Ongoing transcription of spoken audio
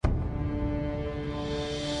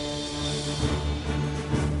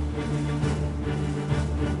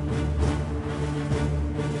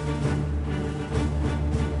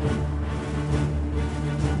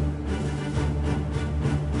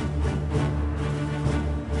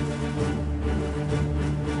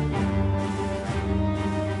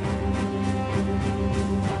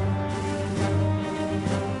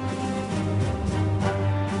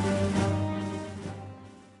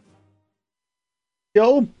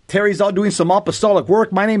Show. Terry's out doing some apostolic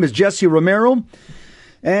work. My name is Jesse Romero,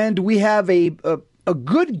 and we have a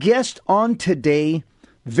good guest on today,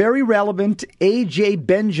 very relevant, A.J.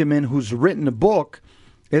 Benjamin, who's written a book.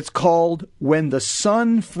 It's called When the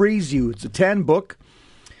Sun Frees You. It's a 10 book,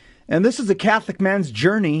 and this is a Catholic man's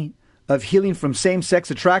journey of healing from same-sex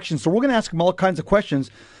attraction. So we're going to ask him all kinds of questions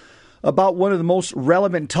about one of the most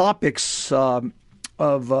relevant topics of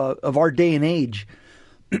our day and age.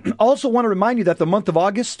 Also want to remind you that the month of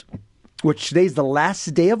August, which today's the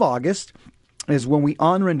last day of August, is when we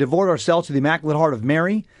honor and devote ourselves to the Immaculate Heart of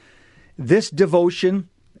Mary. This devotion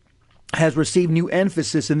has received new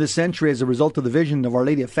emphasis in this century as a result of the vision of Our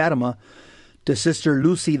Lady of Fatima to Sister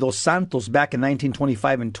Lucy dos Santos back in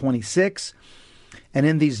 1925 and 26. And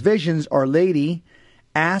in these visions, Our Lady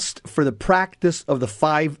asked for the practice of the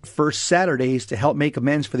 5 first Saturdays to help make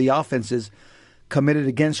amends for the offenses committed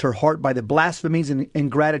against her heart by the blasphemies and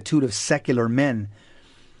ingratitude of secular men.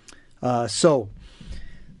 Also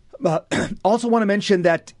want to mention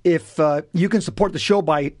that if you can support the show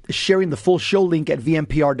by sharing the full show link at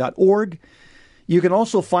vmpr.org. You can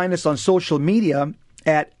also find us on social media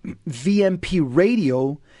at VMP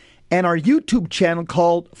Radio and our YouTube channel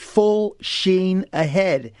called Full Sheen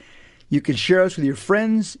Ahead. You can share us with your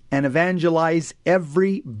friends and evangelize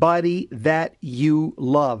everybody that you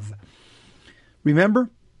love. Remember,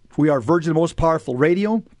 we are Virgin Most Powerful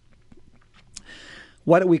Radio.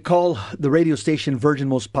 Why do we call the radio station Virgin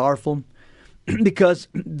Most Powerful? Because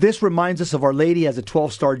this reminds us of Our Lady as a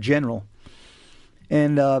 12-star general.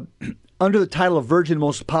 And under the title of Virgin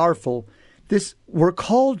Most Powerful, we're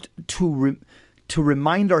called to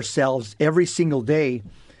remind ourselves every single day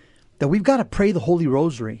that we've got to pray the Holy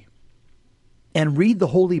Rosary and read the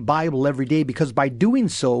Holy Bible every day, because by doing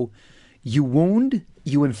so, you wound,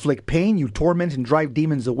 you inflict pain, you torment and drive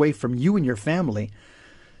demons away from you and your family.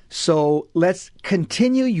 So let's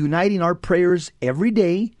continue uniting our prayers every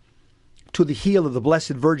day to the heel of the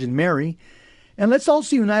Blessed Virgin Mary. And let's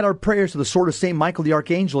also unite our prayers to the sword of St. Michael the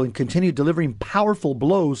Archangel and continue delivering powerful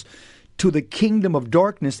blows to the kingdom of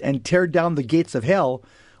darkness and tear down the gates of hell,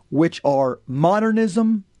 which are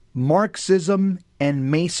modernism, Marxism, and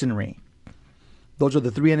Masonry. Those are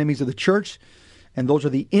the 3 enemies of the church. And those are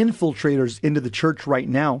the infiltrators into the church right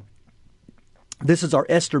now. This is our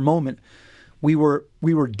Esther moment. We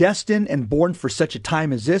were destined and born for such a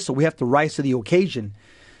time as this, so we have to rise to the occasion.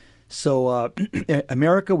 So,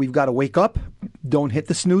 America, we've got to wake up. Don't hit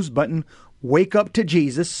the snooze button. Wake up to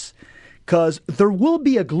Jesus, because there will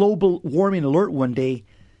be a global warming alert one day.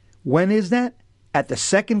 When is that? At the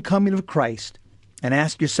second coming of Christ. And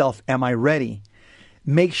ask yourself, am I ready?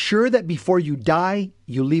 Make sure that before you die,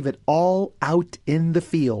 you leave it all out in the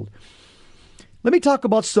field. Let me talk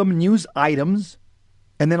about some news items,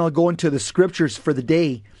 and then I'll go into the scriptures for the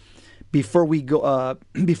day before we go.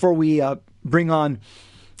 Before we bring on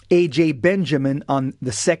A.J. Benjamin on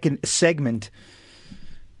the second segment.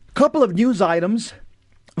 A couple of news items.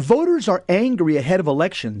 Voters are angry ahead of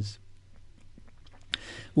elections.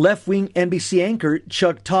 Left-wing NBC anchor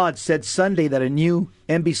Chuck Todd said Sunday that a new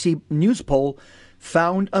NBC News poll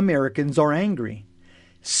found Americans are angry.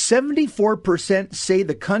 74% say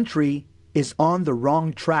the country is on the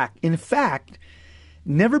wrong track. In fact,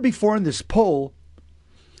 never before in this poll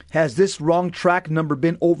has this wrong track number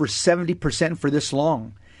been over 70% for this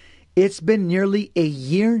long. It's been nearly a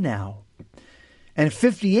year now. And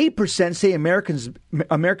 58% say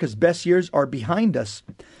America's best years are behind us.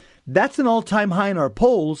 That's an all-time high in our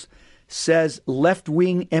polls, says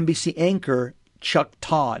left-wing NBC anchor Chuck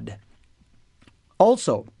Todd.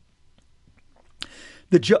 Also,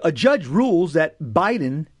 a judge rules that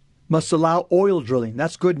Biden must allow oil drilling.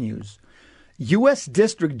 That's good news. U.S.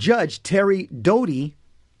 District Judge Terry Doughty,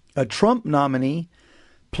 a Trump nominee,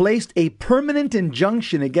 placed a permanent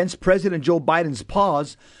injunction against President Joe Biden's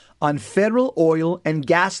pause on federal oil and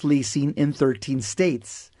gas leasing in 13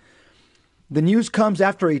 states. The news comes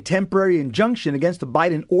after a temporary injunction against the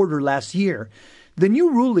Biden order last year. The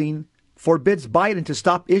new ruling forbids Biden to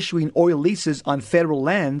stop issuing oil leases on federal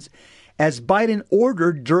lands, as Biden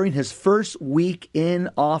ordered during his first week in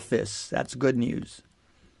office. That's good news.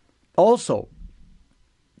 Also,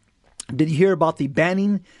 did you hear about the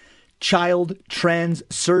banning child trans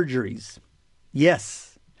surgeries?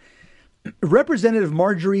 Yes. Representative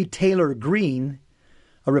Marjorie Taylor Greene,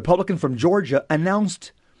 a Republican from Georgia,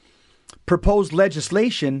 announced proposed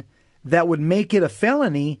legislation that would make it a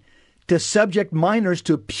felony to subject minors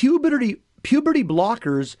to puberty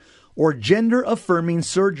blockers or gender-affirming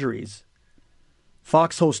surgeries.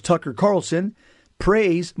 Fox host Tucker Carlson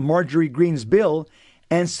praised Marjorie Greene's bill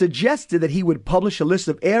and suggested that he would publish a list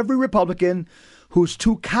of every Republican who's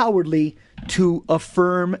too cowardly to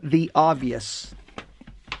affirm the obvious.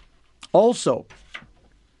 Also,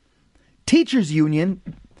 teachers union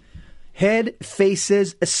head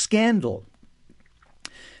faces a scandal.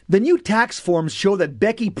 The new tax forms show that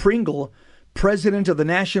Becky Pringle, president of the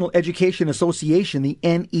National Education Association, the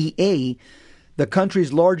NEA, the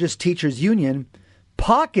country's largest teachers union,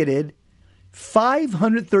 pocketed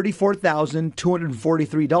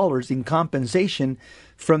 $534,243 in compensation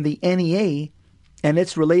from the NEA and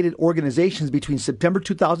its related organizations between September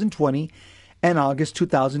 2020 and August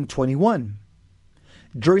 2021.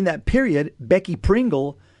 During that period, Becky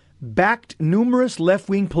Pringle backed numerous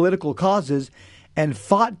left-wing political causes and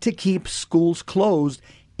fought to keep schools closed,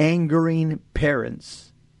 angering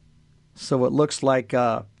parents. So it looks like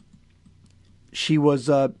she was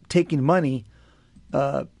taking money,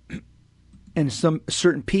 and some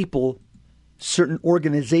certain people, certain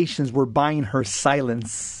organizations were buying her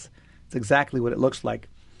silence. That's exactly what it looks like.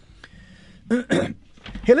 Hey,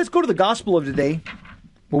 let's go to the gospel of today,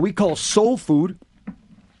 what we call soul food.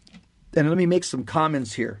 And let me make some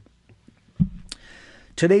comments here.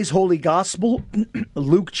 Today's holy gospel,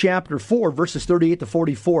 Luke chapter 4, verses 38 to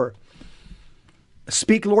 44.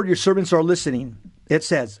 Speak, Lord, your servants are listening. It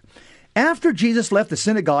says, after Jesus left the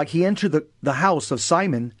synagogue, he entered the house of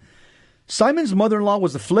Simon. Simon's mother-in-law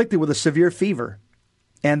was afflicted with a severe fever,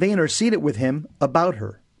 and they interceded with him about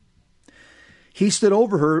her. He stood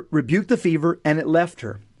over her, rebuked the fever, and it left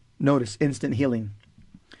her. Notice, instant healing.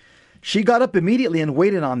 She got up immediately and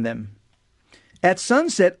waited on them. At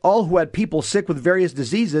sunset, all who had people sick with various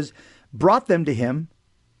diseases brought them to him.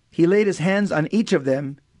 He laid his hands on each of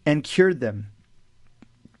them and cured them.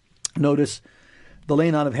 Notice, the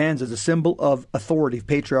laying on of hands is a symbol of authority,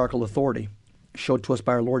 patriarchal authority, showed to us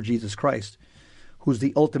by our Lord Jesus Christ, who's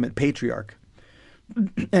the ultimate patriarch.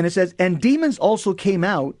 And it says, and demons also came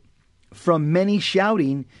out from many,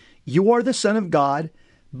 shouting, you are the Son of God.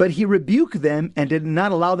 But he rebuked them and did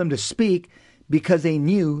not allow them to speak, because they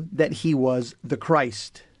knew that he was the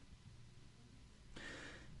Christ.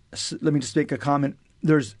 So let me just make a comment.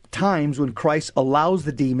 There's times when Christ allows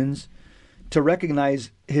the demons to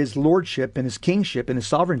recognize his lordship and his kingship and his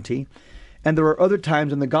sovereignty. And there are other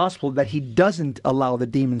times in the gospel that he doesn't allow the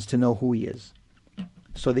demons to know who he is.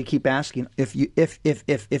 So they keep asking,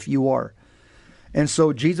 if you are. And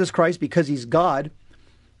so Jesus Christ, because he's God,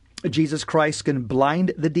 Jesus Christ can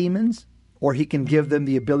blind the demons, or he can give them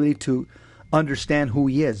the ability to understand who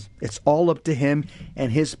he is. It's all up to him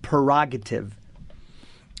and his prerogative.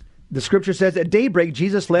 The scripture says, at daybreak,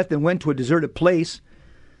 Jesus left and went to a deserted place.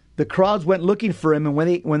 The crowds went looking for him, and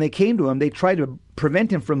when they came to him, they tried to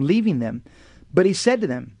prevent him from leaving them. But he said to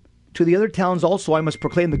them, to the other towns also I must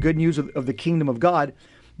proclaim the good news of the kingdom of God,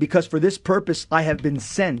 because for this purpose I have been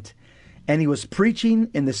sent. And he was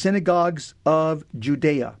preaching in the synagogues of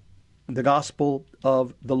Judea, the gospel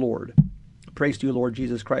of the Lord. Praise to you, Lord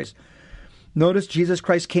Jesus Christ. Notice Jesus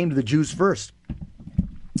Christ came to the Jews first.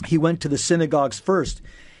 He went to the synagogues first.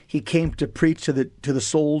 He came to preach to the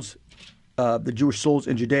souls, the Jewish souls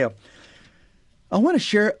in Judea. I want to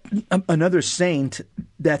share another saint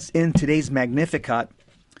that's in today's Magnificat.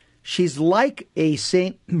 She's like a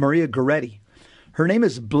Saint Maria Goretti. Her name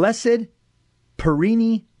is Blessed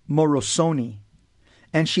Perini Morosini,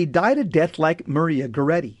 and she died a death like Maria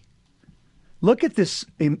Goretti. Look at this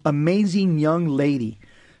amazing young lady.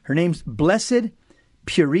 Her name's Blessed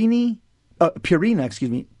Purina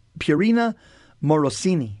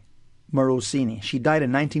Morosini. She died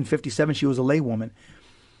in 1957. She was a laywoman.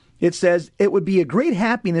 It says, it would be a great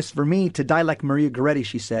happiness for me to die like Maria Goretti,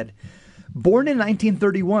 she said. Born in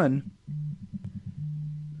 1931,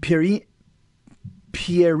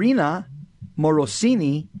 Pierina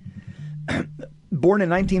Morosini, born in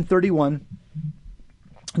 1931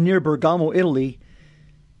 near Bergamo, Italy,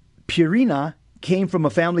 Pierina came from a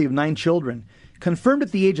family of 9 children. Confirmed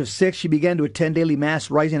at the age of 6, she began to attend daily mass,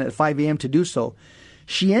 rising at 5 a.m. to do so.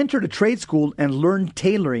 She entered a trade school and learned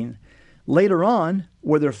tailoring. Later on,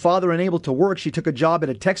 with her father unable to work, she took a job at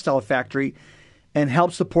a textile factory and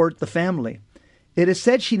helped support the family. It is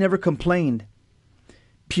said she never complained.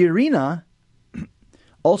 Pierina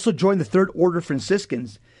also joined the Third Order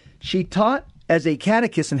Franciscans. She taught as a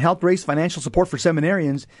catechist and helped raise financial support for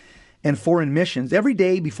seminarians and foreign missions. Every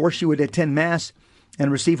day before she would attend Mass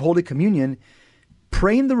and receive Holy Communion,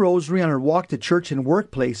 praying the rosary on her walk to church and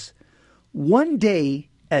workplace, one day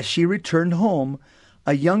as she returned home,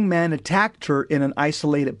 a young man attacked her in an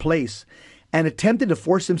isolated place and attempted to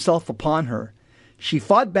force himself upon her. She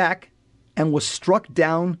fought back and was struck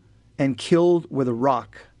down and killed with a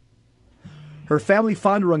rock. Her family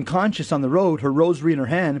found her unconscious on the road, her rosary in her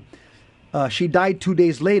hand. She died 2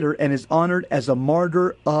 days later and is honored as a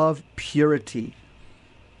martyr of purity.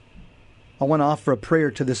 I want to offer a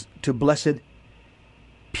prayer to Blessed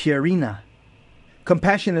Pierina.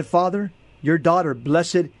 Compassionate Father, your daughter,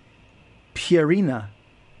 Blessed Pierina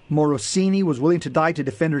Morosini, was willing to die to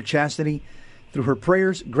defend her chastity. Through her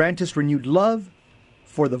prayers, grant us renewed love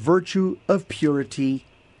for the virtue of purity.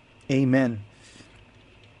 Amen.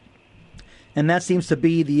 And that seems to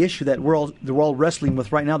be the issue that we're all wrestling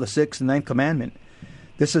with right now, the 6th and 9th commandment.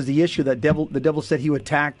 This is the issue that the devil said he would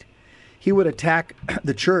attack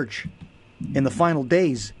the church in the final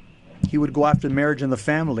days. He would go after marriage and the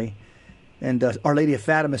family. And Our Lady of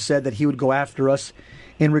Fatima said that he would go after us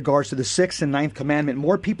in regards to the 6th and 9th commandment.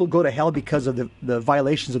 More people go to hell because of the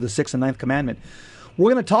violations of the 6th and 9th commandment.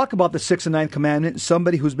 We're going to talk about the 6th and 9th commandment,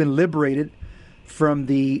 somebody who's been liberated from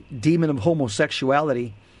the demon of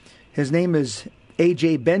homosexuality. His name is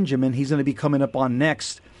A.J. Benjamin. He's going to be coming up on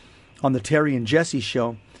next on the Terry and Jesse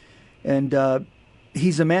show. And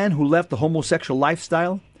he's a man who left the homosexual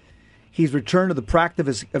lifestyle. He's returned to the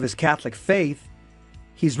practice of his Catholic faith.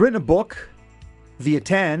 He's written a book,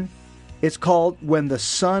 Viatan. It's called When the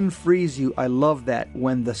Sun Frees You. I love that.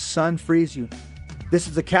 When the Sun Frees You. This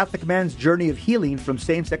is a Catholic man's journey of healing from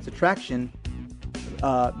same-sex attraction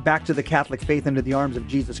back to the Catholic faith into the arms of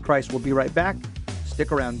Jesus Christ. We'll be right back.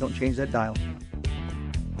 Stick around. Don't change that dial.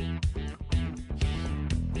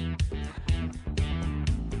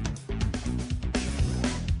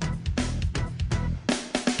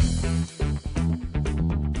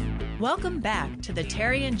 Welcome back to the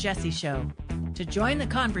Terry and Jesse Show. To join the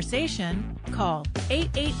conversation, call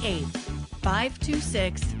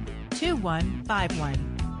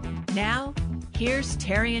 888-526-2151. Now, here's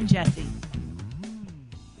Terry and Jesse.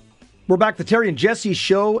 We're back to the Terry and Jesse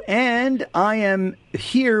Show, and I am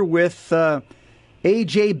here with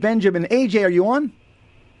A.J. Benjamin. A.J., are you on?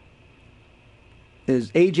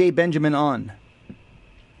 Is A.J. Benjamin on?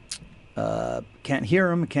 Can't hear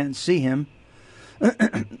him, can't see him.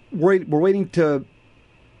 We're waiting to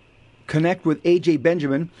connect with A.J.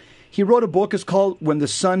 Benjamin. He wrote a book. It's called When the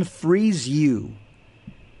Sun Frees You.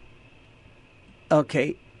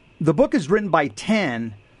 Okay. The book is written by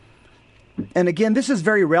Tan. And again, this is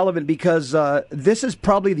very relevant because this is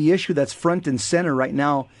probably the issue that's front and center right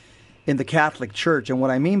now in the Catholic Church. And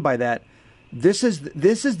what I mean by that, this is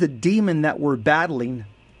the demon that we're battling.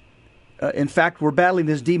 In fact, we're battling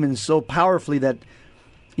this demon so powerfully that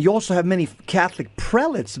you also have many Catholic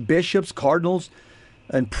prelates, bishops, cardinals,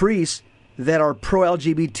 and priests that are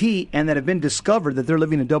pro-LGBT and that have been discovered that they're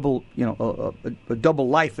living a double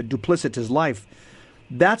life, a duplicitous life.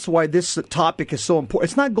 That's why this topic is so important.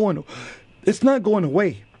 It's not going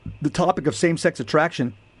away. The topic of same-sex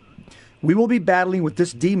attraction. We will be battling with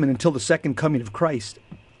this demon until the second coming of Christ.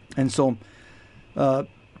 And so,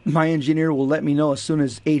 my engineer will let me know as soon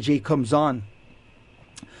as AJ comes on.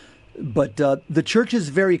 But the church is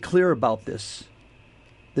very clear about this.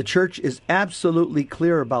 The church is absolutely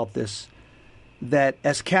clear about this. That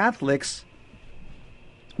as Catholics,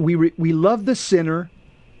 we love the sinner,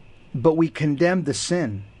 but we condemn the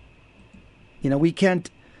sin. You know, we can't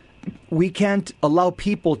allow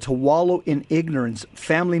people to wallow in ignorance,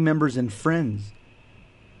 family members and friends.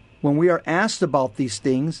 When we are asked about these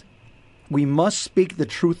things, we must speak the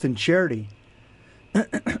truth in charity.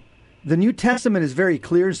 The New Testament is very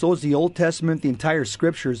clear, so is the Old Testament, the entire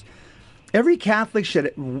Scriptures. Every Catholic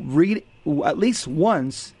should read at least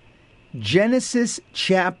once Genesis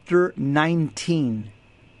chapter 19.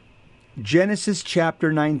 Genesis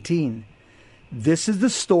chapter 19. This is the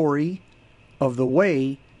story of the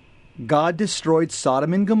way God destroyed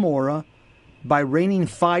Sodom and Gomorrah by raining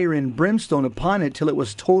fire and brimstone upon it till it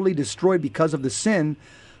was totally destroyed because of the sin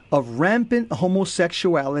of rampant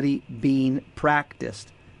homosexuality being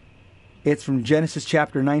practiced. It's from Genesis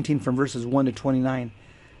chapter 19 from verses 1 to 29.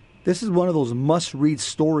 This is one of those must-read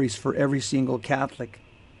stories for every single Catholic.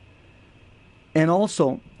 And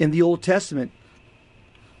also, in the Old Testament,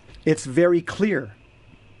 it's very clear.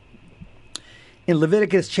 In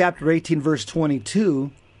Leviticus chapter 18, verse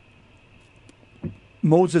 22,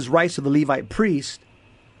 Moses writes to the Levite priest,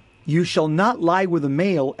 "You shall not lie with a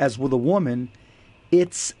male as with a woman.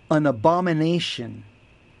 It's an abomination."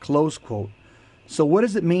 Close quote. So what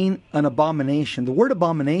does it mean, an abomination? The word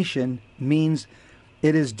abomination means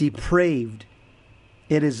it is depraved.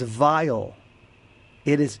 It is vile.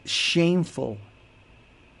 It is shameful.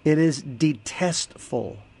 It is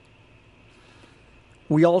detestful.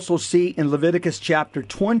 We also see in Leviticus chapter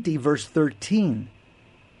 20, verse 13,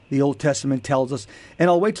 the Old Testament tells us, and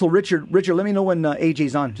I'll wait till Richard, let me know when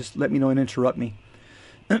AJ's on. Just let me know and interrupt me.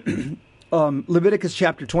 Leviticus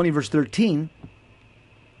chapter 20, verse 13,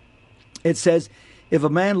 It says, if a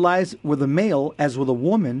man lies with a male as with a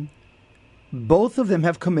woman, both of them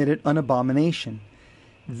have committed an abomination.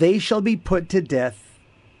 They shall be put to death.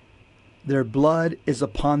 Their blood is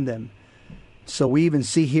upon them. So we even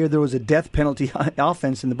see here there was a death penalty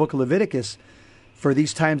offense in the book of Leviticus for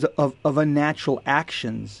these times of unnatural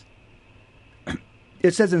actions.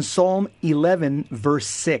 It says in Psalm 11, verse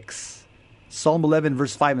 6, Psalm 11,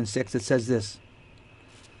 verse 5 and 6, it says this: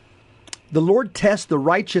 the Lord tests the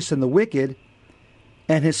righteous and the wicked,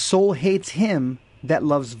 and his soul hates him that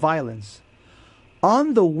loves violence.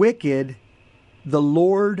 On the wicked, the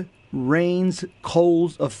Lord rains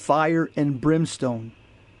coals of fire and brimstone.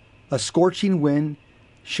 A scorching wind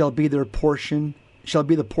shall be their portion, shall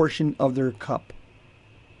be the portion of their cup.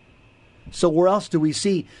 So where else do we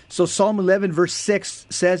see? So Psalm 11 verse 6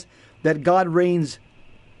 says that God rains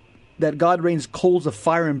coals of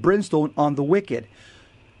fire and brimstone on the wicked,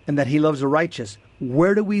 and that he loves the righteous.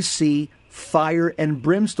 Where do we see fire and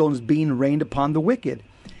brimstones being rained upon the wicked?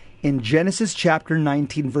 In Genesis chapter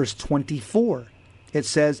 19 verse 24, it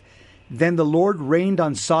says, then the Lord rained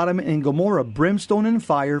on Sodom and Gomorrah brimstone and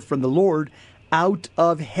fire from the Lord out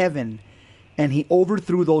of heaven. And he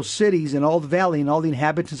overthrew those cities and all the valley and all the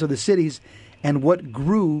inhabitants of the cities and what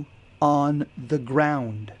grew on the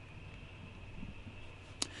ground.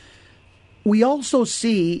 We also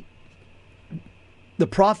see the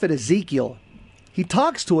prophet Ezekiel. He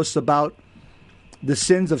talks to us about the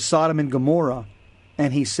sins of Sodom and Gomorrah.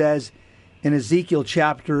 And he says in Ezekiel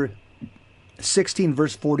chapter 16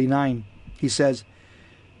 verse 49, he says,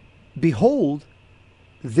 behold,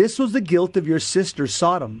 this was the guilt of your sister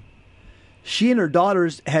Sodom. She and her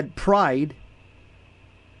daughters had pride,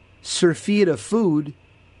 surfeit of food,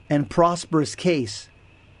 and prosperous case,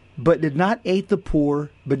 but did not aid the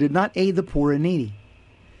poor and needy.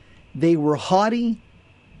 They were haughty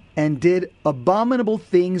and did abominable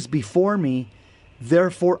things before me.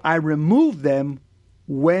 Therefore I removed them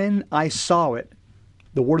when I saw it.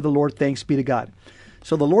 The word of the Lord, thanks be to God.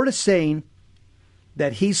 So the Lord is saying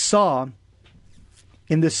that he saw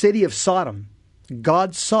in the city of Sodom,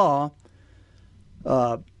 God saw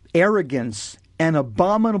arrogance and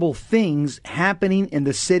abominable things happening in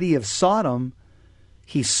the city of Sodom.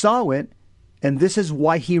 He saw it, and this is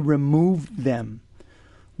why he removed them.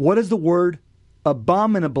 What does the word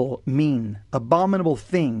abominable mean? Abominable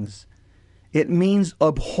things. It means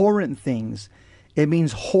abhorrent things. It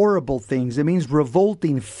means horrible things. It means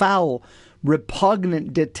revolting, foul,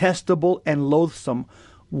 repugnant, detestable, and loathsome.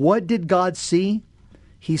 What did God see?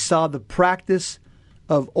 He saw the practice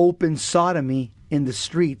of open sodomy in the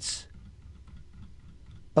streets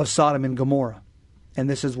of Sodom and Gomorrah. And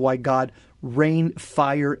this is why God rained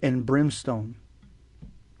fire and brimstone.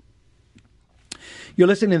 You're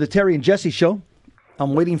listening to the Terry and Jesse Show.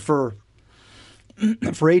 I'm waiting for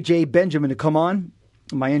AJ Benjamin to come on.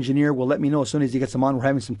 My engineer will let me know as soon as he gets him on. We're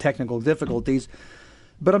having some technical difficulties.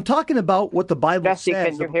 But I'm talking about what the Bible Jesse,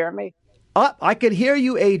 says. can you hear me? I can hear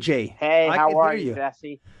you, AJ. Hey, how are you,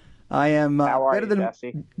 Jesse? I am how are better you, than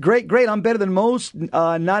Jesse? Great. I'm better than most,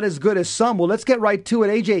 not as good as some. Well, let's get right to it,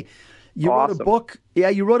 AJ. You Awesome. wrote a book. Yeah,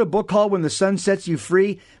 you wrote a book called When the Sun Sets You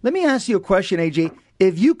Free. Let me ask you a question, AJ.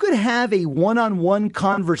 If you could have a one-on-one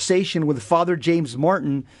conversation with Father James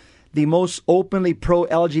Martin, the most openly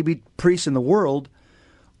pro-LGBT priest in the world,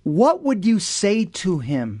 what would you say to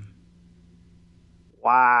him?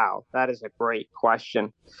 Wow, that is a great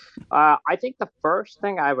question. I think the first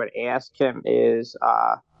thing I would ask him is,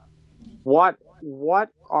 what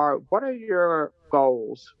are your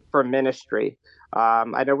goals for ministry?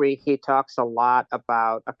 I know he talks a lot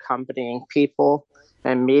about accompanying people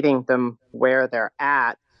and meeting them where they're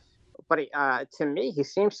at, but to me, he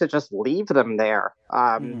seems to just leave them there,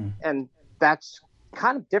 and that's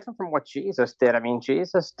kind of different from what Jesus did. I mean,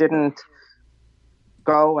 Jesus didn't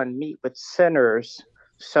go and meet with sinners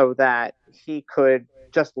so that he could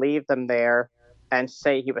just leave them there and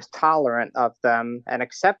say he was tolerant of them and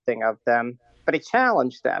accepting of them, but he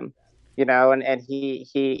challenged them, and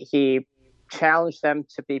he challenged them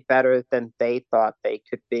to be better than they thought they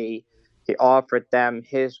could be. He offered them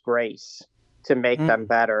his grace to make them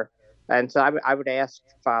better. And so I would ask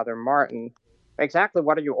Father Martin, exactly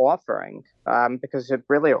what are you offering? Because it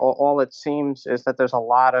really, all it seems is that there's a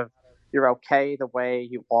lot of, you're okay the way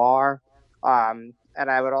you are. And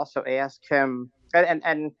I would also ask him,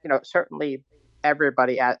 and certainly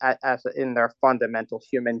everybody as in their fundamental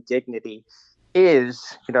human dignity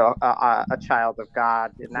is, a child of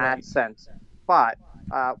God in that sense. But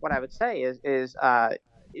what I would say is,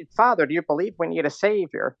 Father, do you believe we need a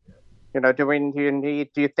savior? Do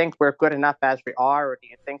you think we're good enough as we are, or do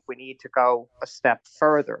you think we need to go a step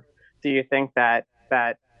further? Do you think that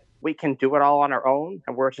we can do it all on our own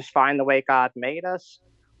and we're just fine the way God made us?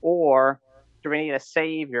 Or do we need a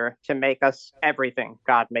savior to make us everything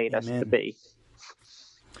God made us to be?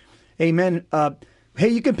 Amen. Hey,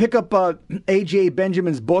 you can pick up A.J.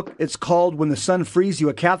 Benjamin's book. It's called When the Sun Frees You,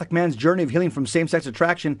 A Catholic Man's Journey of Healing from Same-Sex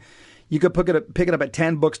Attraction. You can pick it up at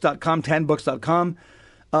tanbooks.com, tanbooks.com.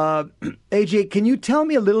 A.J., can you tell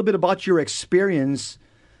me a little bit about your experience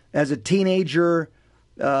as a teenager,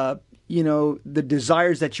 the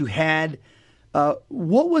desires that you had?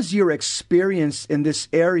 What was your experience in this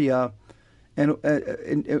area and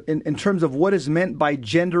in terms of what is meant by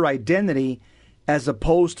gender identity as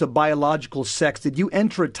opposed to biological sex? Did you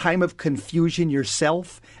enter a time of confusion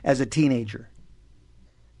yourself as a teenager?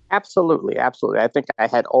 Absolutely. I think I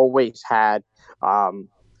had always had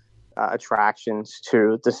attractions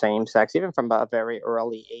to the same sex, even from a very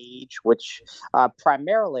early age, which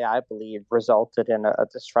primarily, I believe, resulted in a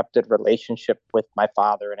disrupted relationship with my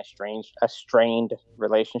father and a strained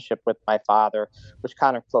relationship with my father, which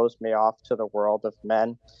kind of closed me off to the world of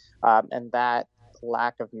men. And that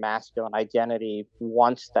lack of masculine identity,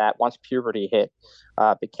 once puberty hit,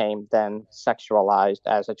 became then sexualized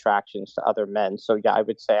as attractions to other men. So yeah, I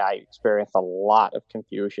would say I experienced a lot of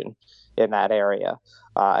confusion in that area,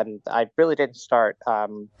 and I really didn't start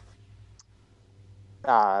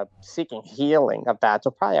seeking healing of that.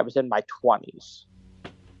 So probably I was in my 20s.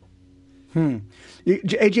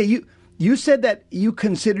 AJ, you said that you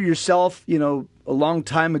consider yourself, a long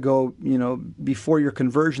time ago, before your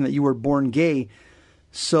conversion, that you were born gay.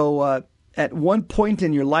 So at one point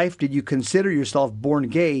in your life, did you consider yourself born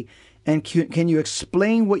gay? And can you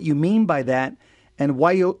explain what you mean by that? And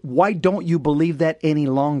why don't you believe that any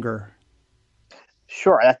longer?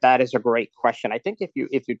 Sure, that is a great question. I think if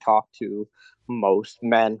you talk to most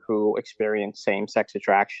men who experience same-sex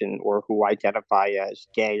attraction or who identify as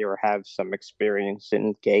gay or have some experience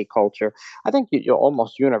in gay culture, I think you'll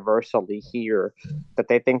almost universally hear that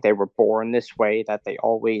they think they were born this way, that they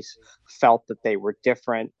always felt that they were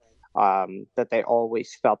different, that they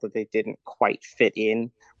always felt that they didn't quite fit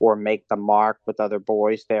in or make the mark with other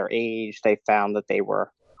boys their age. They found that they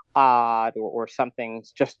were odd or something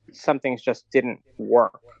just didn't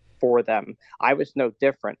work for them. I was no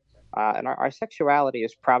different. And our sexuality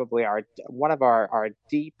is probably one of our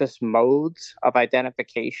deepest modes of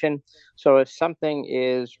identification. So if something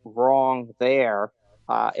is wrong there,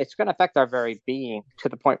 it's going to affect our very being to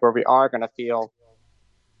the point where we are going to feel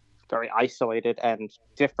very isolated and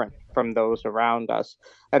different from those around us.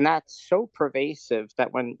 And that's so pervasive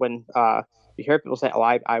that when you hear people say, "Oh,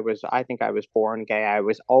 I think I was born gay. I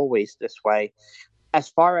was always this way." As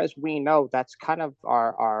far as we know, that's kind of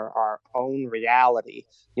our own reality,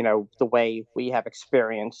 the way we have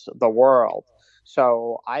experienced the world.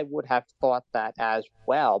 So I would have thought that as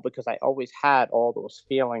well, because I always had all those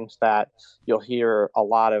feelings that you'll hear a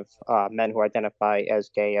lot of men who identify as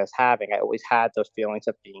gay as having. I always had those feelings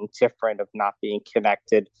of being different, of not being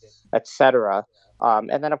connected, etc.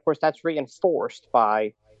 And then, of course, that's reinforced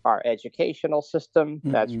by our educational system.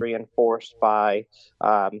 Mm-hmm. That's reinforced by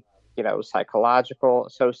psychological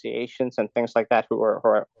associations and things like that who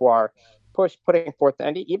are putting forth,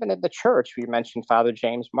 and even in the church, we mentioned Father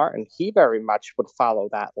James Martin. He very much would follow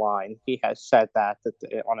that line. He has said that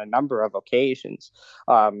on a number of occasions.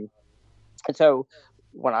 And so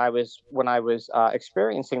when I was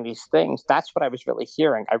experiencing these things, that's what I was really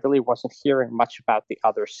hearing. I really wasn't hearing much about the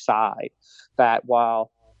other side. That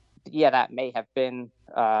while, that may have been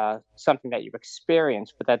something that you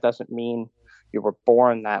experienced, but that doesn't mean you were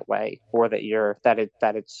born that way, or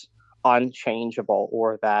that it's unchangeable,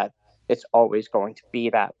 or that it's always going to be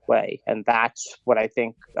that way. And that's what I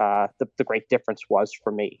think the great difference was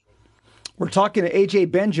for me. We're talking to A.J.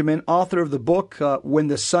 Benjamin, author of the book, When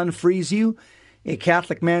the Sun Frees You, A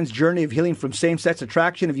Catholic Man's Journey of Healing from Same-Sex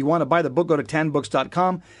Attraction. If you want to buy the book, go to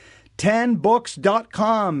tanbooks.com.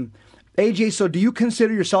 tanbooks.com. A.J., so do you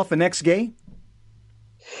consider yourself an ex-gay?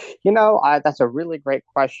 That's a really great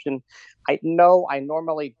question. I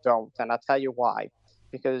normally don't, and I'll tell you why.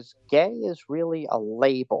 Because gay is really a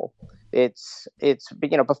label. It's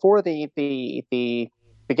before the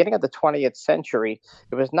beginning of the 20th century,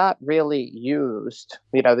 it was not really used.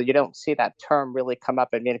 You don't see that term really come up.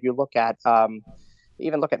 I mean, if you look at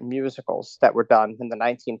even look at musicals that were done in the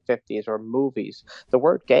 1950s or movies, the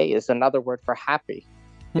word gay is another word for happy.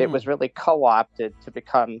 It was really co-opted to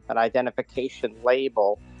become an identification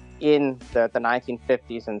label in the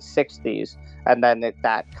 1950s and 60s, and then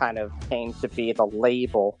that kind of came to be the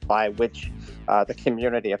label by which the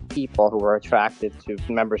community of people who were attracted to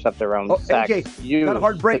members of their own sex AJ, got a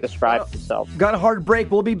hard break. To describe themselves. Got a hard break.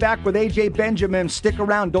 We'll be back with A.J. Benjamin. Stick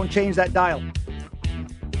around. Don't change that dial.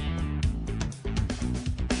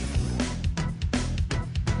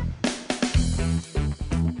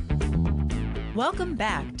 Welcome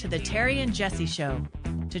back to the Terry and Jesse Show.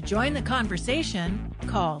 To join the conversation,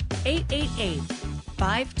 call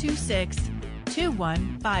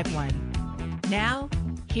 888-526-2151. Now,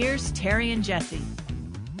 here's Terry and Jesse.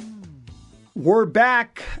 We're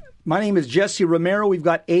back. My name is Jesse Romero. We've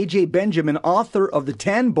got AJ Benjamin, author of the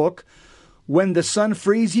Tan Book, When the Sun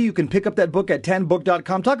Frees You. You can pick up that book at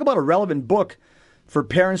tanbook.com. Talk about a relevant book for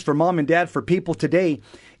parents, for mom and dad, for people today.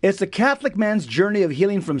 It's the Catholic man's journey of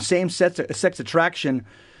healing from same-sex attraction.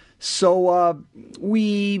 So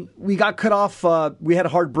we got cut off. We had a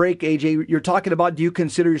hard break, AJ. You're talking about, do you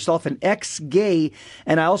consider yourself an ex-gay?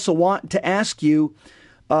 And I also want to ask you,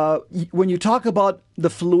 when you talk about the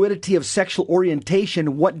fluidity of sexual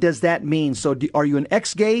orientation, what does that mean? So are you an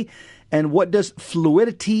ex-gay? And what does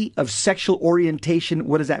fluidity of sexual orientation,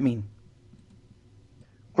 what does that mean?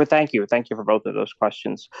 Well, thank you. Thank you for both of those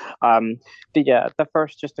questions. The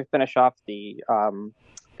first, just to finish off the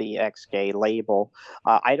ex-gay label,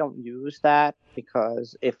 I don't use that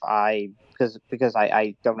because I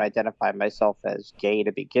don't identify myself as gay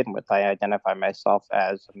to begin with. I identify myself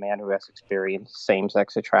as a man who has experienced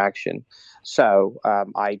same-sex attraction. So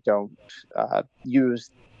I don't use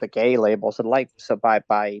the gay label. So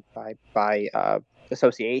by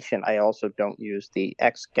association, I also don't use the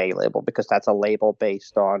ex-gay label because that's a label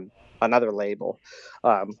based on another label.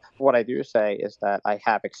 What I do say is that I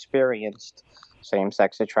have experienced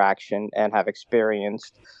same-sex attraction and have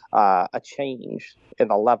experienced a change in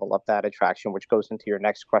the level of that attraction, which goes into your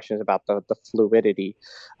next questions about the fluidity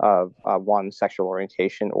of one's sexual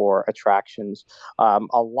orientation or attractions. A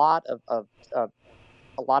lot of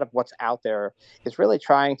what's out there is really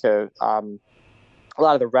trying to a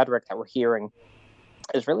lot of the rhetoric that we're hearing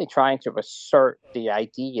is really trying to assert the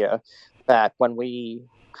idea that when we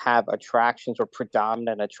have attractions or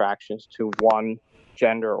predominant attractions to one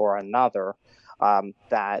gender or another,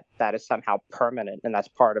 that is somehow permanent and that's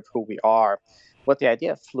part of who we are. What the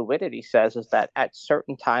idea of fluidity says is that at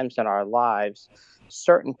certain times in our lives,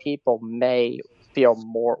 certain people may feel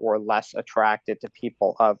more or less attracted to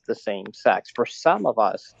people of the same sex. For some of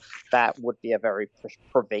us, that would be a very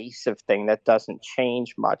pervasive thing that doesn't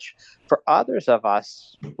change much. For others of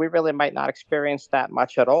us, we really might not experience that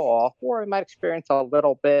much at all, or we might experience a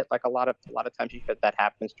little bit. Like a lot of times you hear that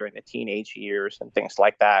happens during the teenage years and things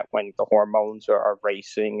like that when the hormones are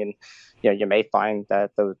racing, and you may find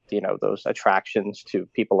that those attractions to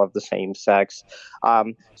people of the same sex.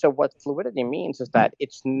 So what fluidity means is that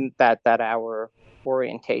it's that our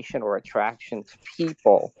orientation or attraction to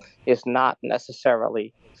people is not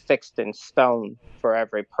necessarily fixed in stone for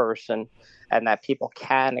every person, and that people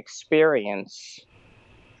can experience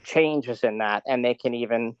changes in that, and they can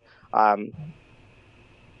even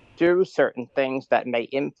do certain things that may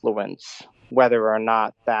influence whether or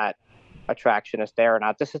not that attraction is there or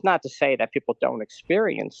not. This is not to say that people don't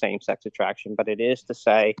experience same-sex attraction, but it is to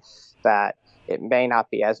say that it may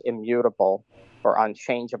not be as immutable or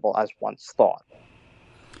unchangeable as once thought.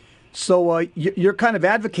 So you're kind of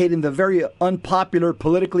advocating the very unpopular,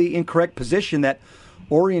 politically incorrect position that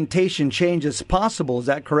orientation change is possible. Is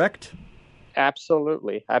that correct?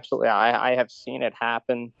 Absolutely. Absolutely. I have seen it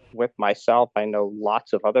happen with myself. I know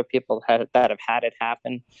lots of other people that have had it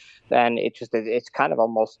happen. And it's kind of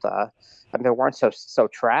almost, if it weren't so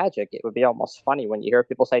tragic, it would be almost funny when you hear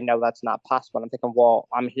people say, no, that's not possible. And I'm thinking, well,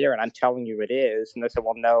 I'm here and I'm telling you it is. And they say,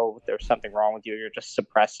 well, no, there's something wrong with you. You're just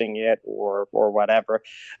suppressing it or whatever.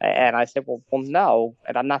 And I said, well, no.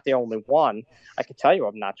 And I'm not the only one. I can tell you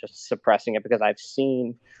I'm not just suppressing it because I've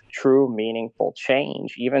seen true, meaningful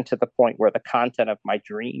change, even to the point where the content of my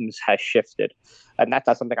dreams has shifted. And that's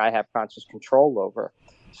not something I have conscious control over.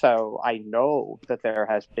 So I know that there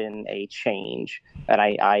has been a change, and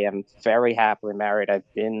I am very happily married.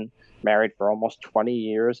 I've been married for almost 20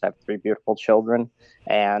 years. I have 3 beautiful children.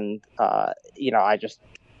 And, I just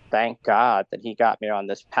thank God that he got me on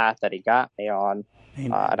this path that he got me on.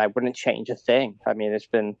 And I wouldn't change a thing. I mean,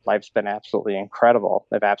 life's been absolutely incredible.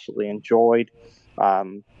 I've absolutely enjoyed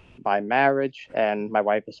my marriage, and my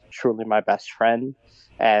wife is truly my best friend.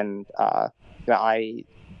 And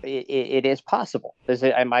it is possible.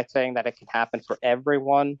 Am I saying that it can happen for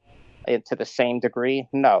everyone to the same degree?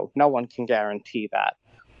 No one can guarantee that.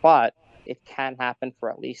 But it can happen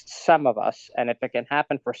for at least some of us. And if it can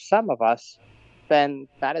happen for some of us, then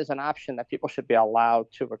that is an option that people should be allowed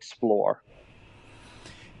to explore.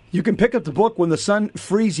 You can pick up the book When the Sun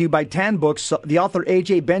Frees You by Tan Books. The author,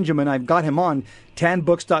 AJ Benjamin, I've got him on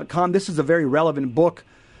tanbooks.com. This is a very relevant book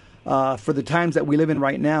for the times that we live in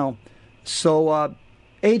right now. So,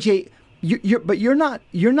 AJ,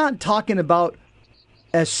 you're not talking about,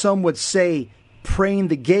 as some would say, praying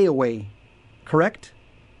the gay away, correct?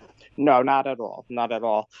 No, not at all. Not at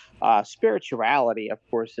all. Spirituality, of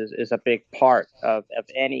course, is a big part of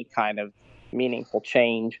any kind of meaningful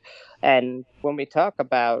change. And when we talk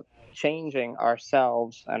about changing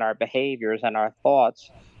ourselves and our behaviors and our thoughts,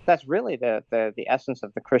 that's really the essence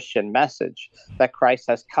of the Christian message, that Christ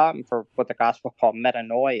has come for what the gospel called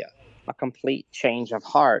metanoia, a complete change of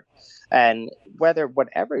heart. And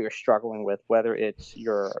whatever you're struggling with, whether it's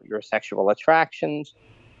your sexual attractions,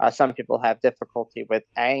 some people have difficulty with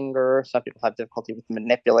anger. Some people have difficulty with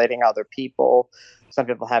manipulating other people. Some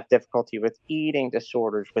people have difficulty with eating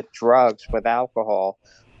disorders, with drugs, with alcohol.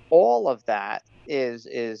 All of that is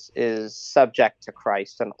subject to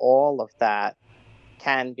Christ, and all of that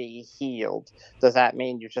can be healed. Does that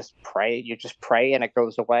mean you just pray? You just pray and it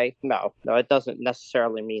goes away? No, no, it doesn't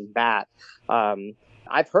necessarily mean that.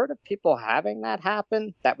 I've heard of people having that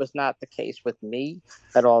happen. That was not the case with me.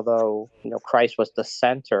 That although Christ was the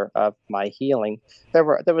center of my healing, there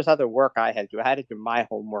was other work I had to do. I had to do my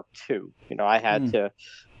homework too. I had to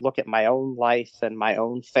look at my own life and my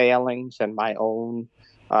own failings and my own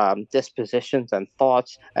dispositions and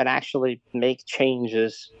thoughts, and actually make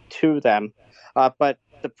changes to them. But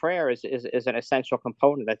the prayer is an essential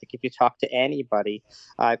component. I think if you talk to anybody,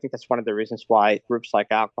 I think that's one of the reasons why groups like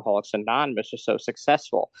Alcoholics Anonymous are so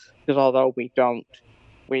successful. Because although we don't,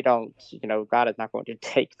 God is not going to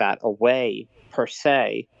take that away per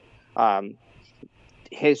se.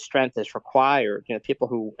 His strength is required. People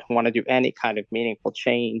who want to do any kind of meaningful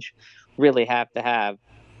change really have to have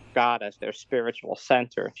God as their spiritual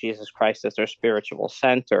center, Jesus Christ as their spiritual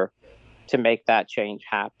center, to make that change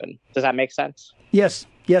happen. Does that make sense? Yes.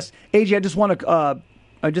 AJ,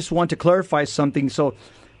 I just want to clarify something. So,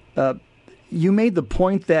 you made the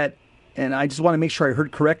point that, and I just want to make sure I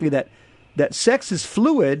heard correctly, that sex is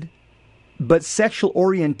fluid, but sexual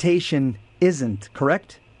orientation isn't.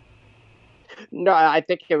 Correct? No, I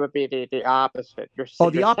think it would be the opposite.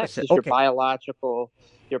 The opposite. Sex is Okay.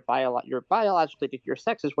 Your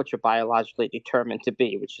sex is what you're biologically determined to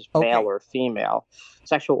be, which is Okay. male or female.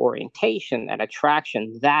 Sexual orientation and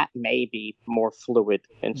attraction, that may be more fluid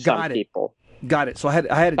in some people. Got it. So I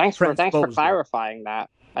had thanks for clarifying that.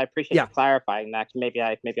 I appreciate you clarifying that. Maybe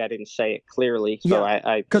I didn't say it clearly. So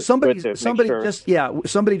because somebody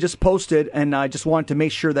just posted, and I just wanted to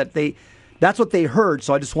make sure that that's what they heard.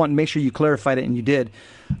 So I just wanted to make sure you clarified it, and you did.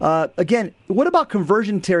 Again, what about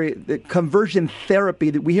conversion therapy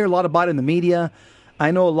that we hear a lot about in the media? I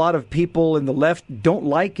know a lot of people in the left don't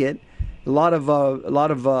like it. A lot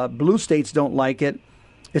of blue states don't like it.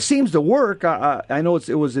 It seems to work. I know it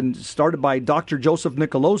was started by Dr. Joseph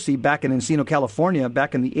Nicolosi back in Encino, California,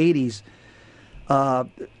 back in the 80s.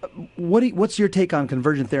 What's your take on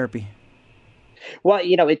conversion therapy? Well,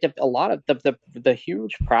 a lot of the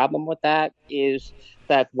huge problem with that is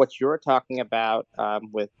that what you're talking about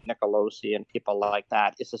with Nicolosi and people like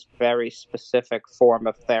that is this very specific form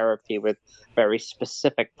of therapy with very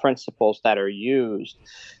specific principles that are used.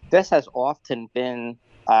 This has often been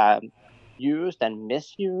used and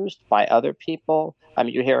misused by other people.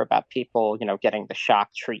 You hear about people, getting the shock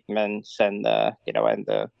treatments and the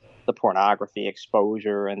pornography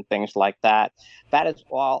exposure and things like that. That is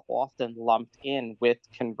all often lumped in with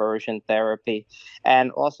conversion therapy, and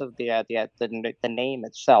also the name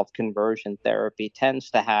itself, conversion therapy, tends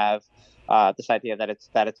to have this idea that it's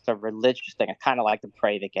a religious thing. It's kind of like the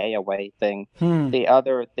pray the gay away thing. The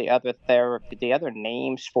other therapy, the other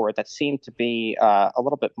names for it that seem to be a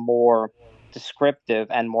little bit more descriptive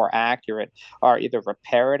and more accurate are either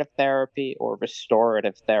reparative therapy or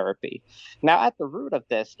restorative therapy. Now, at the root of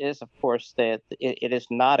this is, of course, that it is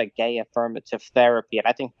not a gay affirmative therapy, and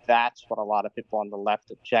I think that's what a lot of people on the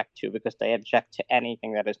left object to, because they object to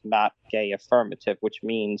anything that is not gay affirmative, which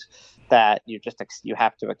means that you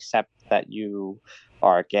have to accept that you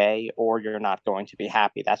are gay or you're not going to be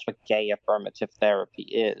happy. That's what gay affirmative therapy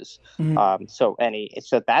is.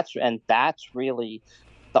 That's really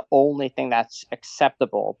the only thing that's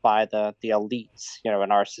acceptable by the elites, in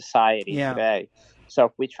our society today. So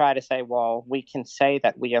if we try to say, well, we can say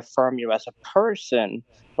that we affirm you as a person,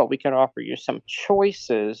 but we can offer you some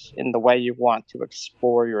choices in the way you want to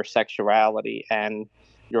explore your sexuality and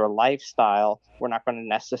your lifestyle, we're not going to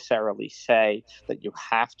necessarily say that you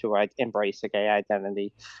have to embrace a gay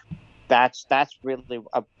identity. That's really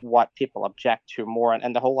what people object to more,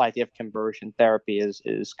 and the whole idea of conversion therapy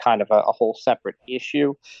is kind of a whole separate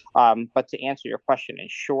issue. But to answer your question in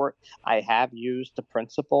short, I have used the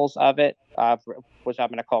principles of it, which I'm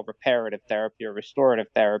going to call reparative therapy or restorative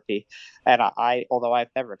therapy. And although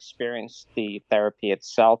I've never experienced the therapy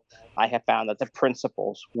itself, I have found that the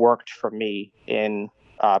principles worked for me in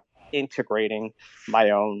integrating my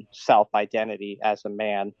own self-identity as a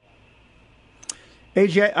man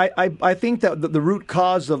AJ, I think that the root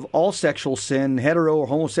cause of all sexual sin, hetero or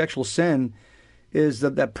homosexual sin, is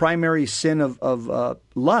that primary sin of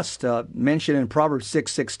lust mentioned in Proverbs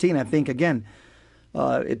 6:16. I think again,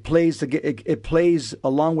 it plays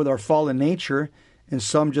along with our fallen nature, and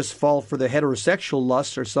some just fall for the heterosexual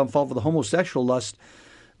lust, or some fall for the homosexual lust.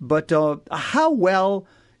 But how well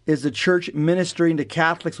is the church ministering to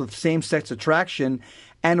Catholics with same-sex attraction?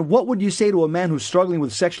 And what would you say to a man who's struggling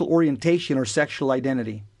with sexual orientation or sexual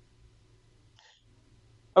identity?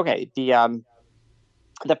 Okay, the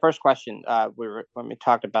first question when we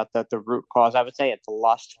talked about the root cause, I would say it's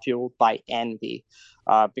lust fueled by envy,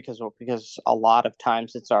 because a lot of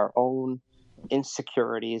times it's our own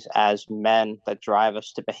insecurities as men that drive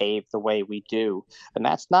us to behave the way we do, and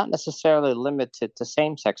that's not necessarily limited to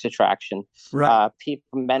same-sex attraction. Right.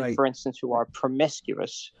 Men, Right. for instance, who are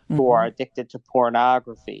promiscuous, who are addicted to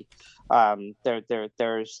pornography,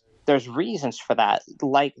 there's reasons for that,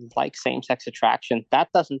 like same-sex attraction.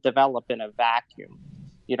 That doesn't develop in a vacuum.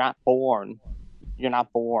 You're not born a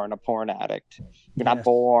porn addict. You're not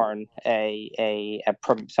born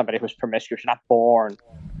somebody who's promiscuous. You're not born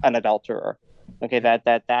an adulterer. Okay,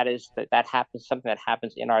 that happens. Something that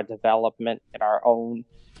happens in our development, in our own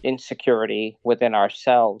insecurity within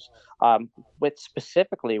ourselves.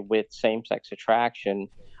 Specifically with same-sex attraction,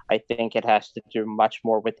 I think it has to do much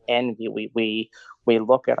more with envy. We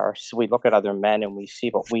look at other men and we see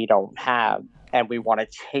what we don't have, and we want to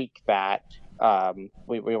take that.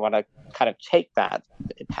 We want to kind of take that,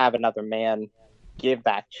 have another man give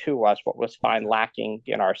that to us, what was found lacking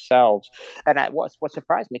in ourselves. And what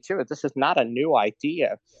surprised me too is this is not a new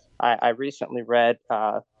idea. I recently read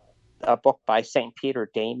a book by St. Peter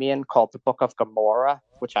Damian called The Book of Gomorrah,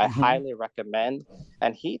 which I highly recommend.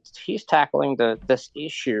 And he's tackling this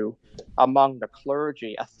issue among the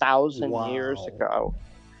clergy 1,000 years ago.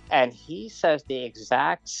 And he says the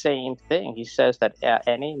exact same thing. He says that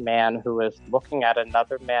any man who is looking at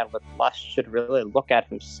another man with lust should really look at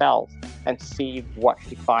himself and see what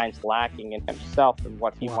he finds lacking in himself and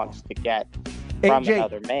what he wants to get from AJ,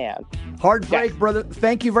 another man. Hard break, brother.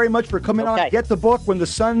 Thank you very much for coming on. Get the book, When the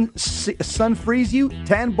Sun Frees You.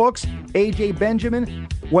 10 books. AJ Benjamin,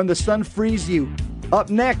 When the Sun Frees You. Up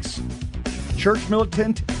next, church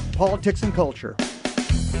militant, politics and culture.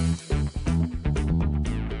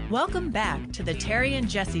 Welcome back to the Terry and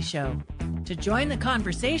Jesse Show. To join the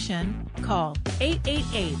conversation, call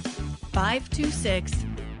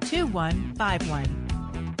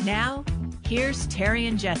 888-526-2151. Now, here's Terry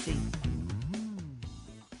and Jesse.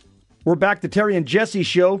 We're back to Terry and Jesse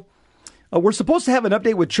Show. We're supposed to have an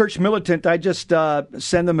update with Church Militant. I just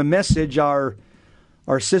sent them a message. Our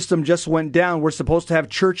system just went down. We're supposed to have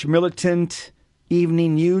Church Militant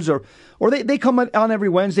evening news, or they come on every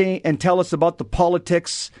Wednesday and tell us about the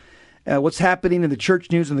politics, what's happening in the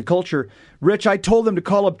church news and the culture. Rich, I told them to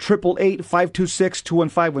call up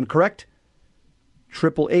 888-526-2151, correct?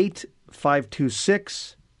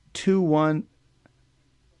 888-526-2151.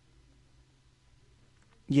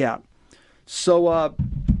 Yeah. So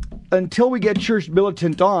until we get Church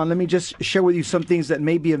Militant on, let me just share with you some things that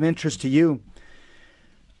may be of interest to you.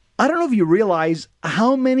 I don't know if you realize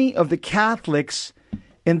how many of the Catholics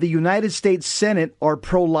in the United States Senate are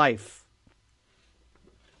pro-life.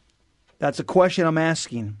 That's a question I'm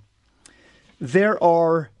asking. There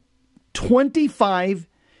are 25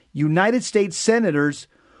 United States senators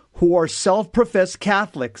who are self-professed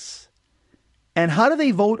Catholics. And how do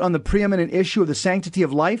they vote on the preeminent issue of the sanctity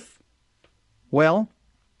of life? Well,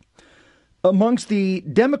 amongst the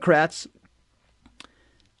Democrats,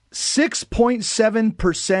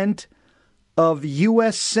 6.7% of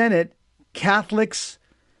U.S. Senate Catholics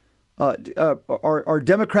are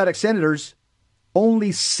Democratic senators. Only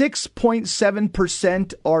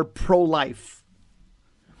 6.7% are pro-life.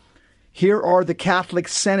 Here are the Catholic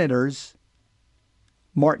senators.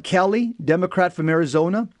 Mark Kelly, Democrat from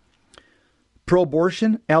Arizona,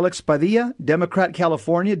 pro-abortion. Alex Padilla, Democrat,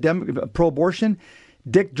 California, pro-abortion.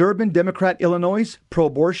 Dick Durbin, Democrat, Illinois,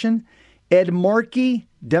 pro-abortion. Ed Markey,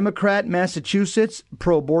 Democrat, Massachusetts,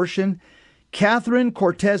 pro-abortion. Catherine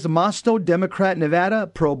Cortez Masto, Democrat, Nevada,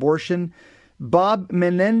 pro-abortion. Bob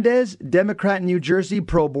Menendez, Democrat, New Jersey,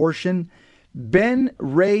 pro-abortion. Ben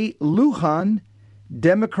Ray Lujan,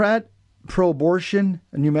 Democrat, pro-abortion,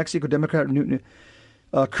 New Mexico, Democrat.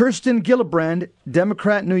 Kirsten Gillibrand,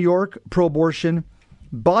 Democrat, New York, pro-abortion.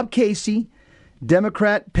 Bob Casey,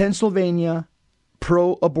 Democrat, Pennsylvania,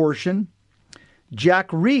 pro-abortion.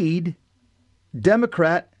 Jack Reed,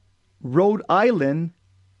 Democrat, Rhode Island,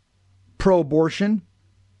 pro-abortion.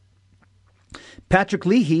 Patrick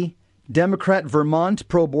Leahy, Democrat, Vermont,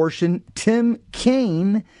 pro-abortion. Tim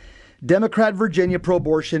Kaine, Democrat, Virginia,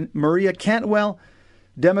 pro-abortion. Maria Cantwell,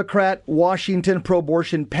 Democrat, Washington,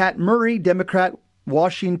 pro-abortion. Pat Murray, Democrat,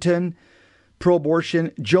 Washington,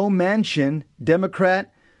 pro-abortion. Joe Manchin,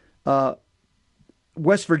 Democrat,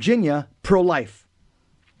 West Virginia, pro-life.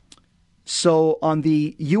 So on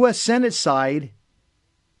the U.S. Senate side,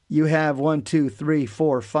 you have 1, 2, 3,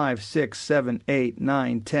 4, 5, 6, 7, 8,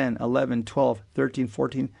 9, 10, 11, 12, 13,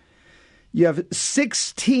 14. You have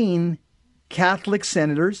 16 Catholic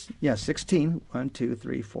senators. Yeah, 16. 1, 2,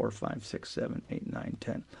 3, 4, 5, 6, 7, 8, 9,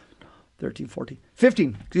 10, 13, 14.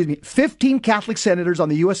 15. Excuse me. 15 Catholic senators on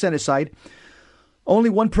the U.S. Senate side. Only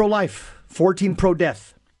 1 pro-life. 14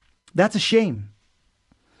 pro-death. That's a shame.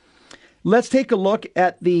 Let's take a look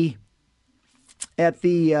at the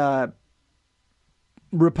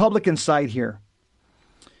Republican side here.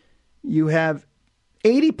 You have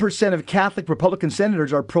 80% of Catholic Republican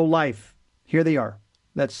senators are pro-life. Here they are.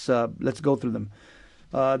 Let's go through them.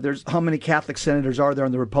 There's how many Catholic senators are there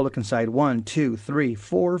on the Republican side? 1, 2, 3,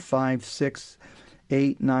 4, 5, 6,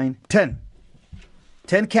 8, 9, 10.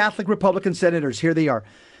 10 Catholic Republican senators. Here they are.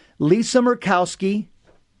 Lisa Murkowski,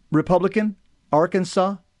 Republican,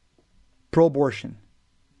 Arkansas, pro-abortion.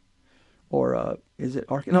 Or is it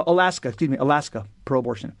Alaska? Excuse me, Alaska,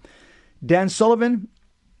 pro-abortion. Dan Sullivan,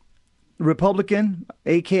 Republican,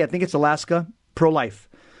 AK, I think it's Alaska, pro-life.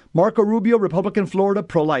 Marco Rubio, Republican, Florida,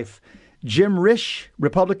 pro-life. Jim Risch,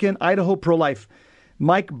 Republican, Idaho, pro-life.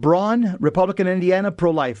 Mike Braun, Republican, Indiana,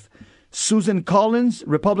 pro-life. Susan Collins,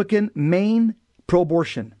 Republican, Maine,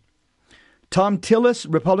 pro-abortion. Tom Tillis,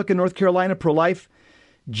 Republican, North Carolina, pro-life.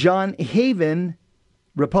 John Haven,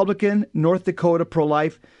 Republican, North Dakota,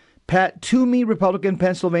 pro-life. Pat Toomey, Republican,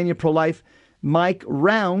 Pennsylvania, pro-life. Mike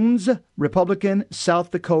Rounds, Republican,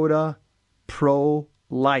 South Dakota,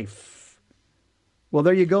 pro-life. Well,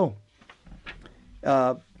 there you go.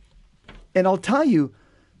 And I'll tell you,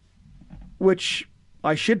 which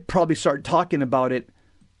I should probably start talking about it,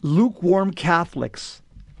 lukewarm Catholics.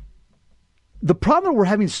 The problem we're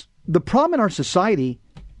having, the problem in our society,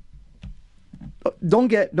 don't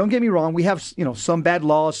get me wrong, we have, some bad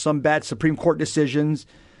laws, some bad Supreme Court decisions.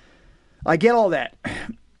 I get all that.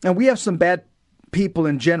 And we have some bad people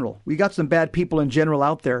in general. We got some bad people in general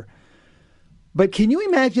out there. But can you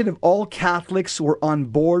imagine if all Catholics were on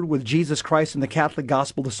board with Jesus Christ and the Catholic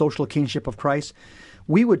gospel, the social kingship of Christ?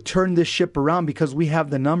 We would turn this ship around because we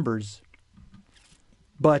have the numbers.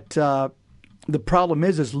 But the problem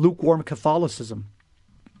is lukewarm Catholicism.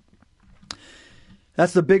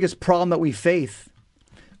 That's the biggest problem that we face.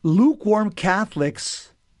 Lukewarm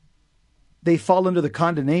Catholics, they fall into the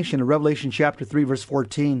condemnation of Revelation chapter 3, verse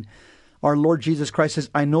 14. Our Lord Jesus Christ says,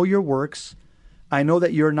 I know your works. I know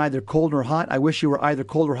that you're neither cold nor hot. I wish you were either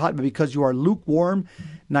cold or hot, but because you are lukewarm,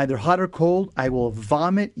 neither hot or cold, I will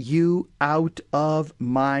vomit you out of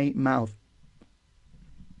my mouth.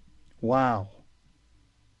 Wow.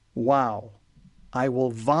 Wow. I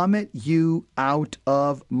will vomit you out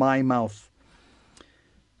of my mouth.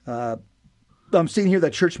 I'm seeing here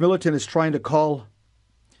that Church Militant is trying to call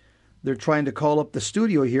up the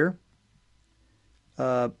studio here.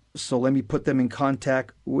 So let me put them in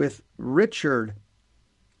contact with Richard,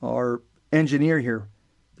 our engineer here.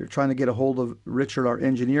 They're trying to get a hold of Richard, our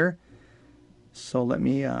engineer. So let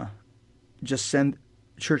me just send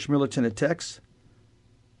Church Militant a text.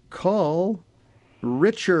 Call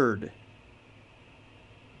Richard.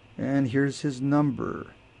 And here's his number.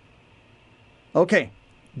 Okay,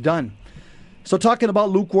 done. So talking about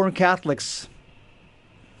lukewarm Catholics.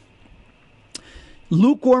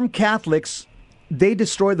 Lukewarm Catholics, they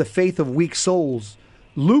destroy the faith of weak souls.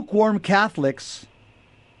 Lukewarm Catholics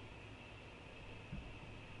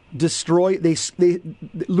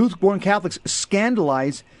lukewarm Catholics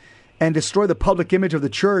scandalize and destroy the public image of the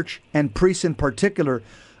church and priests in particular.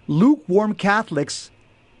 Lukewarm Catholics,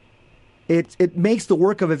 it makes the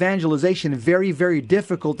work of evangelization very, very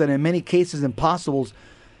difficult and in many cases impossible.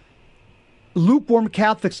 Lukewarm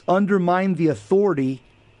Catholics undermine the authority,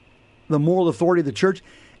 the moral authority of the church.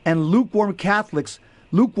 And lukewarm Catholics,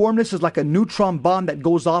 lukewarmness is like a neutron bomb that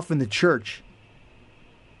goes off in the church.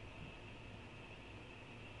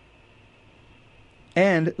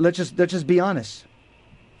 And let's just be honest.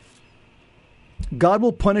 God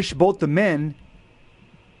will punish both the men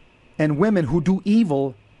and women who do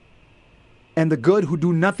evil and the good who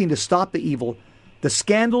do nothing to stop the evil. The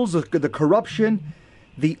scandals, the corruption,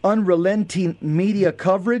 the unrelenting media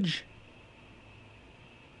coverage,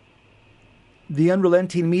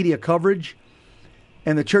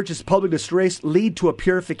 and the church's public disgrace lead to a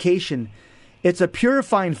purification. It's a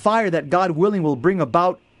purifying fire that God willing will bring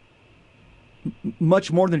about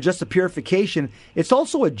much more than just a purification. It's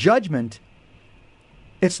also a judgment.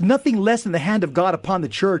 It's nothing less than the hand of God upon the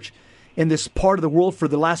church in this part of the world for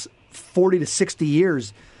the last 40 to 60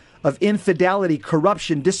 years of infidelity,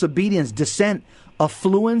 corruption, disobedience, dissent,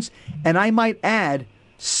 affluence, and I might add,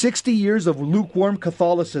 60 years of lukewarm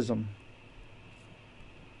Catholicism.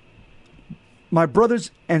 My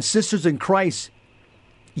brothers and sisters in Christ,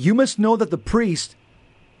 you must know that the priests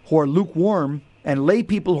who are lukewarm and lay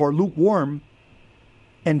people who are lukewarm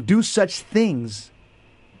and do such things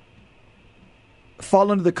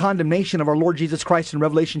fall under the condemnation of our Lord Jesus Christ in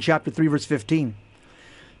Revelation chapter 3, verse 15.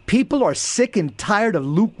 People are sick and tired of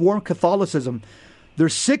lukewarm Catholicism. They're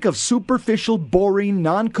sick of superficial, boring,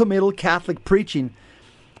 non-committal Catholic preaching.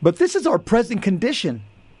 But this is our present condition.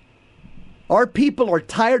 Our people are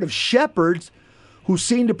tired of shepherds who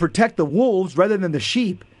seem to protect the wolves rather than the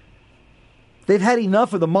sheep. They've had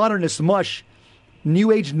enough of the modernist mush.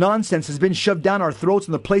 New Age nonsense has been shoved down our throats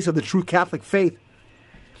in the place of the true Catholic faith.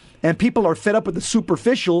 And people are fed up with the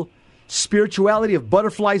superficial spirituality of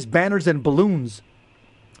butterflies, banners, and balloons.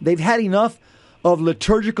 They've had enough of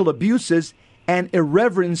liturgical abuses and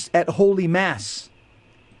irreverence at Holy Mass.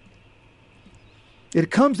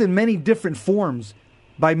 It comes in many different forms,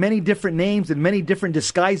 by many different names and many different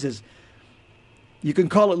disguises. You can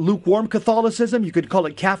call it lukewarm Catholicism. You could call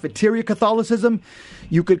it cafeteria Catholicism.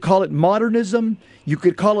 You could call it modernism. You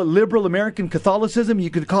could call it liberal American Catholicism.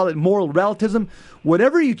 You could call it moral relativism.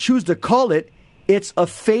 Whatever you choose to call it, it's a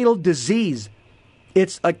fatal disease.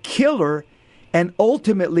 It's a killer, and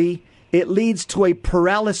ultimately it leads to a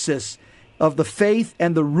paralysis of the faith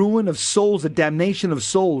and the ruin of souls, the damnation of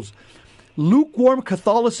souls. Lukewarm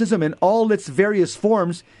Catholicism in all its various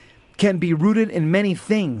forms can be rooted in many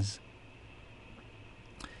things.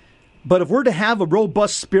 But if we're to have a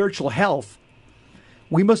robust spiritual health,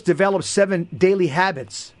 we must develop 7 daily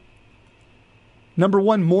habits. Number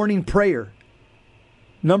 1, morning prayer.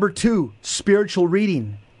 Number 2, spiritual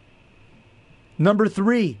reading. Number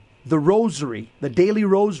 3, the rosary, the daily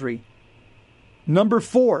rosary. Number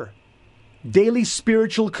 4, daily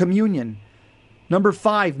spiritual communion. Number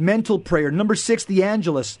 5, mental prayer. Number 6, the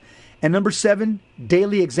Angelus. And number 7,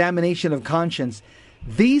 daily examination of conscience.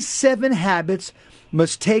 These 7 habits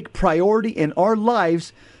must take priority in our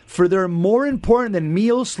lives, for they're more important than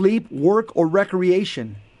meal, sleep, work, or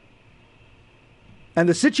recreation. And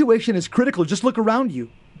the situation is critical. Just look around you.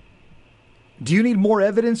 Do you need more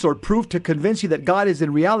evidence or proof to convince you that God is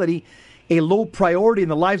in reality a low priority in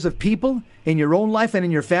the lives of people, in your own life and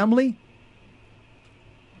in your family?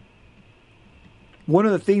 One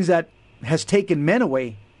of the things that has taken men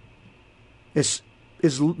away is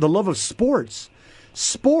the love of sports.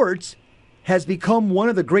 Sports has become one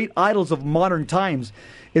of the great idols of modern times.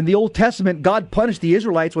 In the Old Testament, God punished the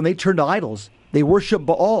Israelites when they turned to idols. They worship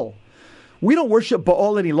Baal. We don't worship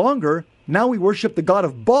Baal any longer. Now we worship the god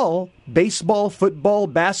of Baal, baseball, football,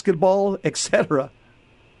 basketball, etc.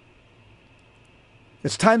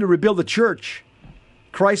 It's time to rebuild the church.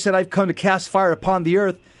 Christ said, I've come to cast fire upon the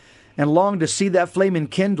earth and long to see that flame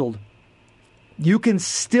enkindled. You can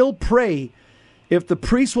still pray. If the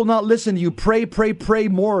priest will not listen to you, pray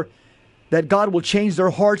more that God will change their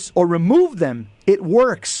hearts or remove them. It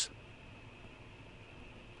works.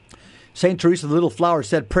 St. Teresa the Little Flower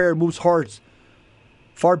said, prayer moves hearts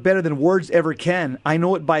far better than words ever can. I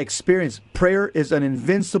know it by experience. Prayer is an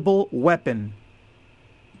invincible weapon.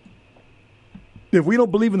 If we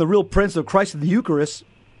don't believe in the real presence of Christ in the Eucharist,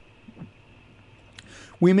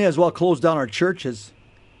 we may as well close down our churches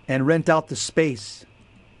and rent out the space.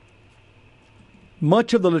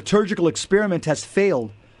 Much of the liturgical experiment has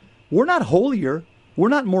failed. We're not holier. We're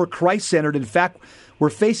not more Christ-centered. In fact, we're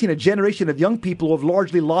facing a generation of young people who have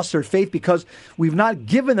largely lost their faith because we've not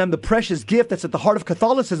given them the precious gift that's at the heart of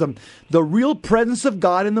Catholicism, the real presence of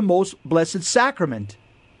God in the most blessed sacrament.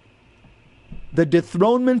 The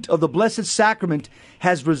dethronement of the Blessed Sacrament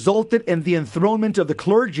has resulted in the enthronement of the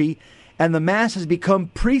clergy, and the Mass has become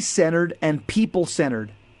priest-centered and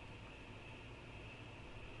people-centered.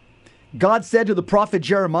 God said to the prophet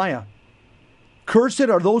Jeremiah, cursed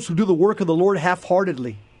are those who do the work of the Lord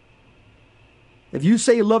half-heartedly. If you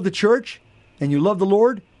say you love the church and you love the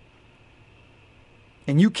Lord,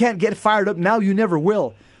 and you can't get fired up now, you never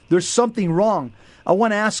will. There's something wrong. I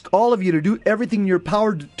want to ask all of you to do everything in your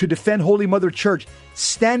power to defend Holy Mother Church.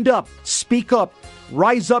 Stand up, speak up,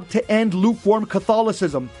 rise up to end lukewarm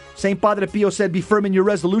Catholicism. St. Padre Pio said, be firm in your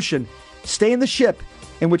resolution. Stay in the ship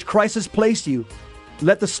in which Christ has placed you.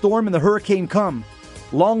 Let the storm and the hurricane come.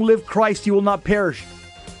 Long live Christ, he will not perish.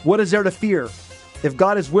 What is there to fear? If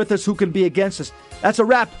God is with us, who can be against us? That's a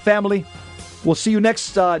wrap, family. We'll see you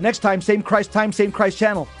next time, same Christ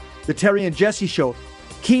channel, the Terry and Jesse Show.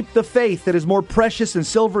 Keep the faith that is more precious than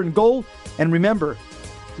silver and gold. And remember,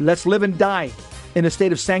 Let's live and die in a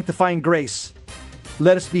state of sanctifying grace.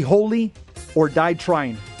 Let us be holy or die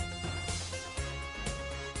trying.